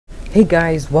Hey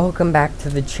guys, welcome back to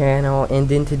the channel,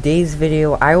 and in today's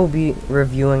video I will be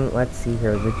reviewing, let's see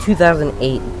here, the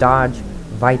 2008 Dodge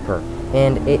Viper,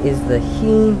 and it is the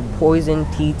Healing Poison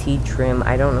TT trim.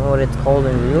 I don't know what it's called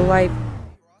in real life.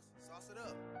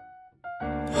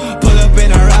 Pull up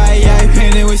in a ride,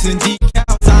 painted with some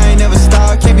decals. I ain't never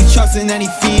stopped, can't be trusting any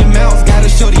females. Got a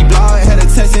shorty blog, had a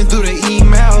texting through the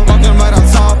email. Walking right on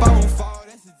top, I won't fall.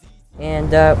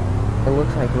 And it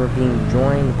looks like we're being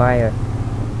joined by a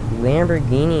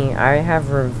Lamborghini. I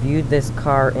have reviewed this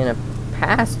car in a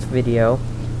past video,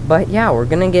 but yeah, we're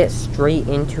gonna get straight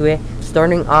into it,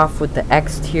 starting off with the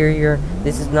exterior.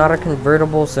 This is not a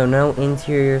convertible, so no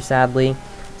interior, sadly.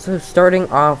 So starting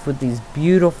off with these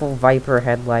beautiful Viper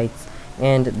headlights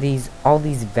and all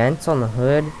these vents on the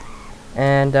hood,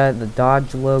 and the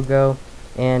Dodge logo,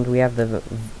 and we have the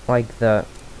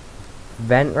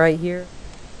vent right here.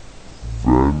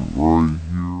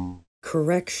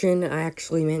 Correction, I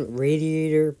actually meant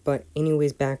radiator, but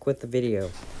anyways, back with the video.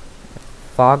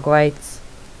 Fog lights,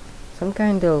 some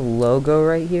kind of logo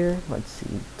right here. Let's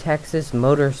see, Texas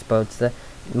Motorsports, the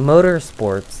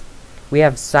Motorsports. We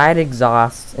have side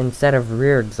exhausts instead of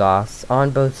rear exhausts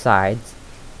on both sides.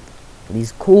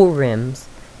 These cool rims,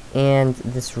 and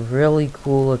this really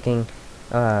cool looking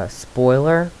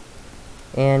spoiler.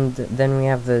 And then we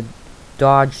have the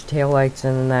Dodge taillights,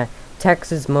 and then that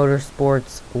Texas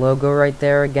Motorsports logo right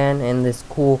there again, and this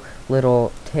cool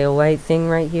little taillight thing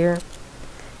right here.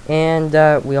 And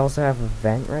we also have a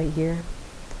vent right here.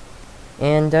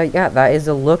 And yeah, that is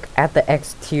a look at the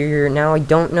exterior. Now, I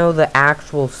don't know the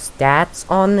actual stats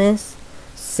on this,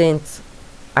 since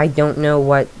I don't know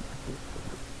what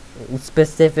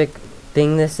specific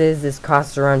thing this is. This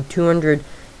costs around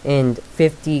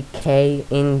 $250K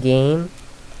in-game.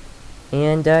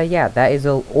 And yeah, that is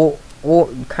a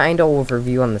kind of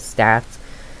overview on the stats.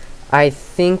 I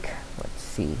think, let's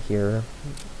see here,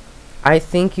 I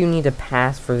think you need a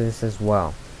pass for this as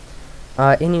well.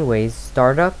 Anyways,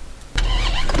 startup,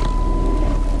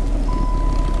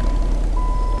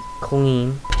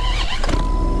 clean.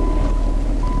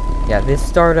 Yeah, this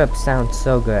startup sounds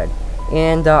so good.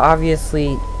 And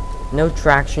obviously no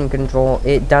traction control.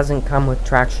 It doesn't come with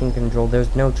traction control.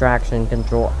 There's no traction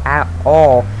control at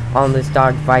all on this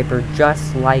Dodge Viper,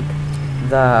 just like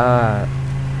the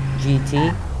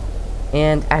GT.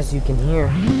 And as you can hear,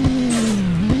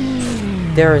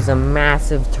 there is a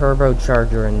massive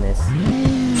turbocharger in this.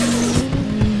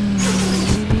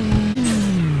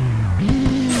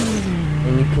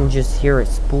 And you can just hear it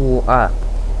spool up.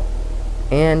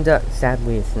 And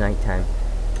sadly it's nighttime.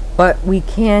 But we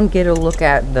can get a look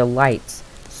at the lights.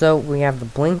 So we have the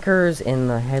blinkers in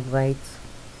the headlights,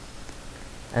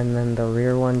 and then the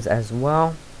rear ones as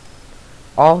well.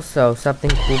 Also, something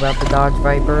cool about the Dodge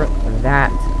Viper, that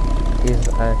is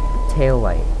a tail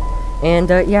light. And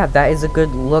yeah, that is a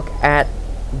good look at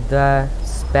the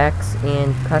specs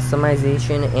and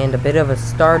customization and a bit of a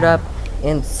startup.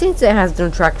 And since it has no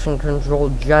traction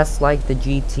control, just like the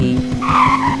GT,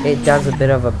 it does a bit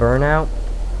of a burnout.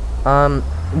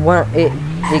 It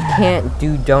can't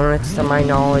do donuts to my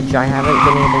knowledge. I haven't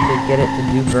been able to get it to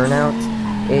do burnouts.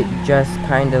 It just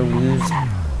kind of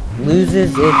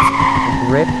loses its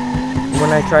grip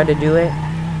when I try to do it,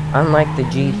 unlike the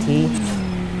GT.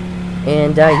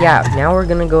 And yeah, now we're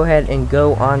gonna go ahead and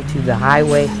go onto the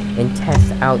highway and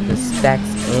test out the specs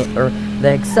or the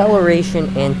acceleration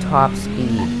and top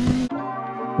speed.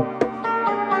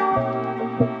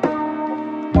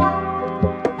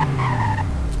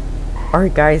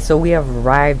 Alright guys, so we have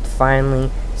arrived finally.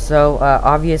 So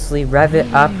obviously rev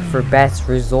it up for best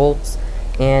results,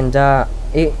 and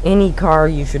any car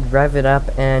you should rev it up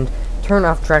and turn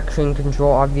off traction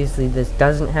control. Obviously this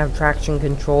doesn't have traction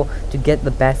control to get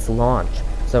the best launch,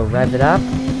 so rev it up.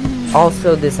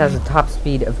 Also, this has a top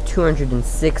speed of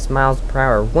 206 miles per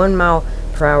hour, 1 mile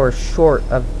per hour short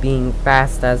of being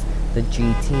fast as the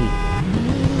GT.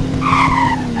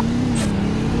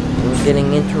 We're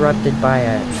getting interrupted by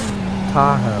a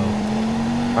Tahoe.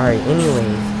 Alright,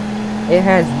 anyways, it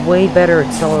has way better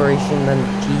acceleration than the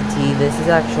GT. This is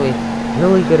actually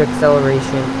really good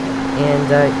acceleration, and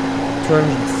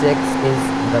 206 is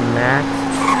the max.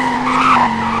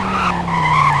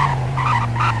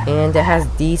 And it has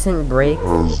decent brakes.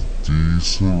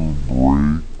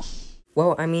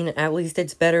 Well, I mean, at least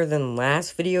it's better than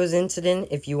last video's incident,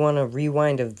 if you want a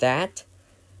rewind of that.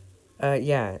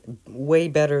 Yeah, way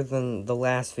better than the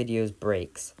last video's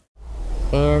brakes.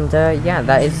 And yeah,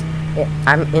 that is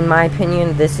in my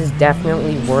opinion, this is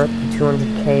definitely worth the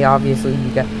 200K. Obviously,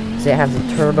 because it has a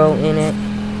turbo in it,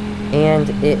 and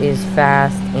it is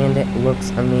fast, and it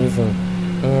looks amazing.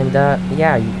 And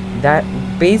yeah, that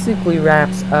basically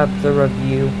wraps up the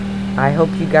review. I hope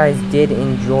you guys did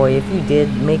enjoy. If you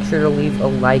did, make sure to leave a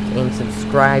like and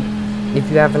subscribe if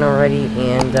you haven't already,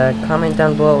 and comment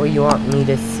down below what you want me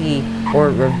to see or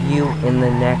review in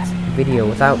the next video.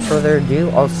 Without further ado,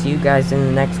 I'll see you guys in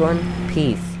the next one.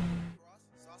 Peace.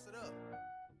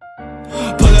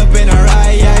 Pull up in a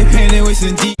ride, painted with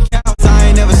some decals. I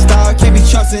ain't never stop, can't be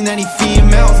trusting any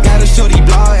females. Got a shorty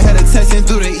blog, had a testing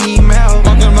through the